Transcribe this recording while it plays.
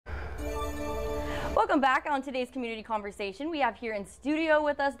Welcome back on today's community conversation. We have here in studio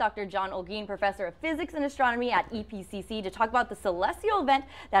with us Dr. John Olguin, Professor of Physics and Astronomy at EPCC, to talk about the celestial event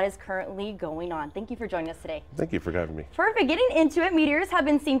that is currently going on. Thank you for joining us today. Thank you for having me. Perfect. Getting into it, meteors have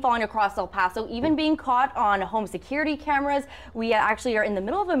been seen falling across El Paso, even being caught on home security cameras. We actually are in the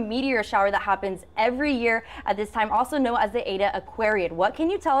middle of a meteor shower that happens every year at this time, also known as the Eta Aquariid. What can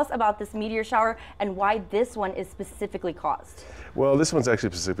you tell us about this meteor shower and why this one is specifically caused? Well, this one's actually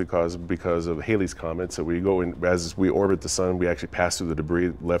specifically caused because of Halley's Comet. So we go in, as we orbit the sun, we actually pass through the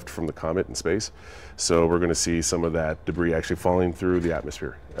debris left from the comet in space. So we're going to see some of that debris actually falling through the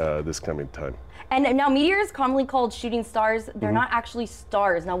atmosphere this coming time. And now meteors, commonly called shooting stars, they're not actually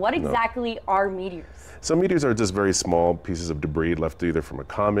stars. Now, what exactly are meteors? So meteors are just very small pieces of debris left either from a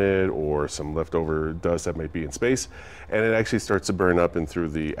comet or some leftover dust that might be in space, and it actually starts to burn up and through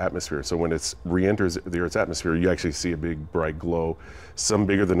the atmosphere. So when it re-enters the Earth's atmosphere, you actually see a big bright glow, some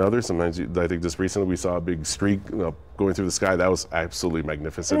bigger than others. Sometimes, I think just recently we saw a big streak going through the sky. That was absolutely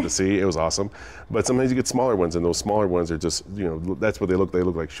magnificent to see. It was awesome. But sometimes you get smaller ones, and those smaller ones are just, that's what they look. They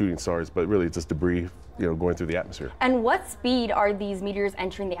look like shooting stars, but really it's just debris, going through the atmosphere. And what speed are these meteors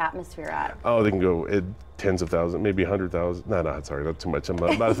entering the atmosphere at? Oh, they can go at tens of thousands, maybe 100,000. No, sorry, not too much.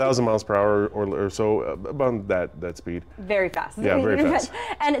 About 1,000 miles per hour or so, about that speed. Very fast. Yeah, very fast.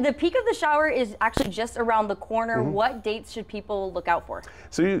 And the peak of the shower is actually just around the corner. What dates should people look out for?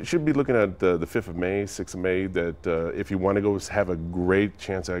 So you should be looking at the 5th of May, 6th of May, that if you want to go have a great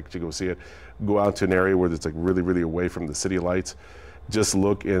chance to actually go see it, go out to an area where it's like really, really away from the city lights. Just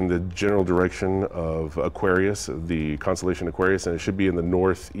look in the general direction of Aquarius, the constellation Aquarius, and it should be in the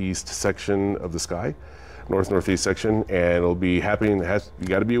northeast section of the sky. Northeast section, and it'll be happening. You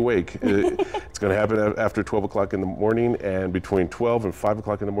got to be awake. It's going to happen after 12 o'clock in the morning, and between 12 and 5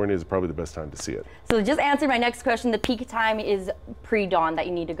 o'clock in the morning is probably the best time to see it. So just answer my next question. The peak time is pre-dawn that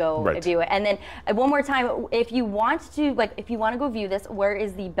you need to go view it. And then one more time, if you want to go view this, where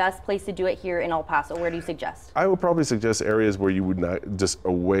is the best place to do it here in El Paso? Where do you suggest? I would probably suggest areas where you would not, just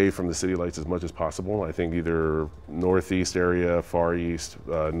away from the city lights as much as possible. I think either northeast area, far east,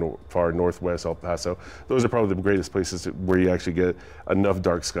 far northwest El Paso. Those are probably the greatest places where you actually get enough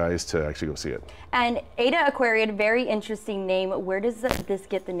dark skies to actually go see it. And Eta Aquariid, very interesting name. Where does this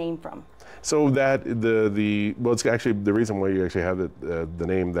get the name from? So that well, it's actually the reason why you actually have the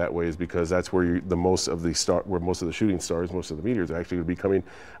name that way is because that's where most of the shooting stars, most of the meteors are actually going to be coming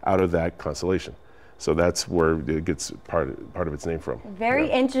out of that constellation. So that's where it gets part of its name from. Very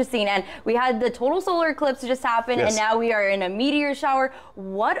interesting. And we had the total solar eclipse just happen, and now we are in a meteor shower.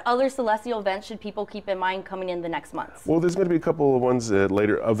 What other celestial events should people keep in mind coming in the next months? Well, there's going to be a couple of ones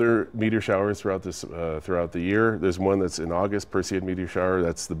later, other meteor showers throughout the year. There's one that's in August, Perseid meteor shower.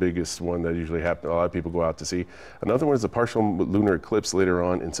 That's the biggest one that usually happens. A lot of people go out to see. Another one is a partial lunar eclipse later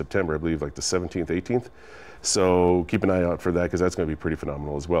on in September, I believe, like the 17th, 18th. So keep an eye out for that, because that's going to be pretty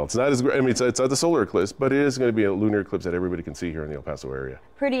phenomenal as well. It's not as great. I mean, it's not the solar eclipse, but it is going to be a lunar eclipse that everybody can see here in the El Paso area.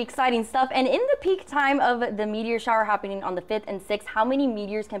 Pretty exciting stuff. And in the peak time of the meteor shower happening on the 5th and 6th, how many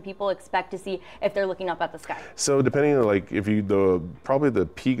meteors can people expect to see if they're looking up at the sky? So depending on probably the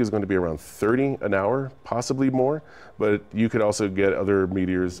peak is going to be around 30 an hour, possibly more. But you could also get other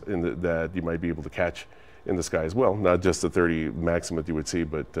meteors that you might be able to catch in the sky as well, not just the 30 maximum that you would see,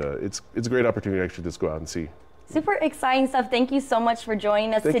 but it's a great opportunity to actually just go out and see. Super exciting stuff. Thank you so much for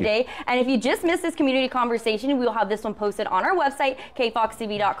joining us today. And if you just missed this community conversation, we will have this one posted on our website,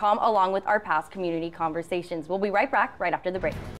 KFOX14.com, along with our past community conversations. We'll be right back right after the break.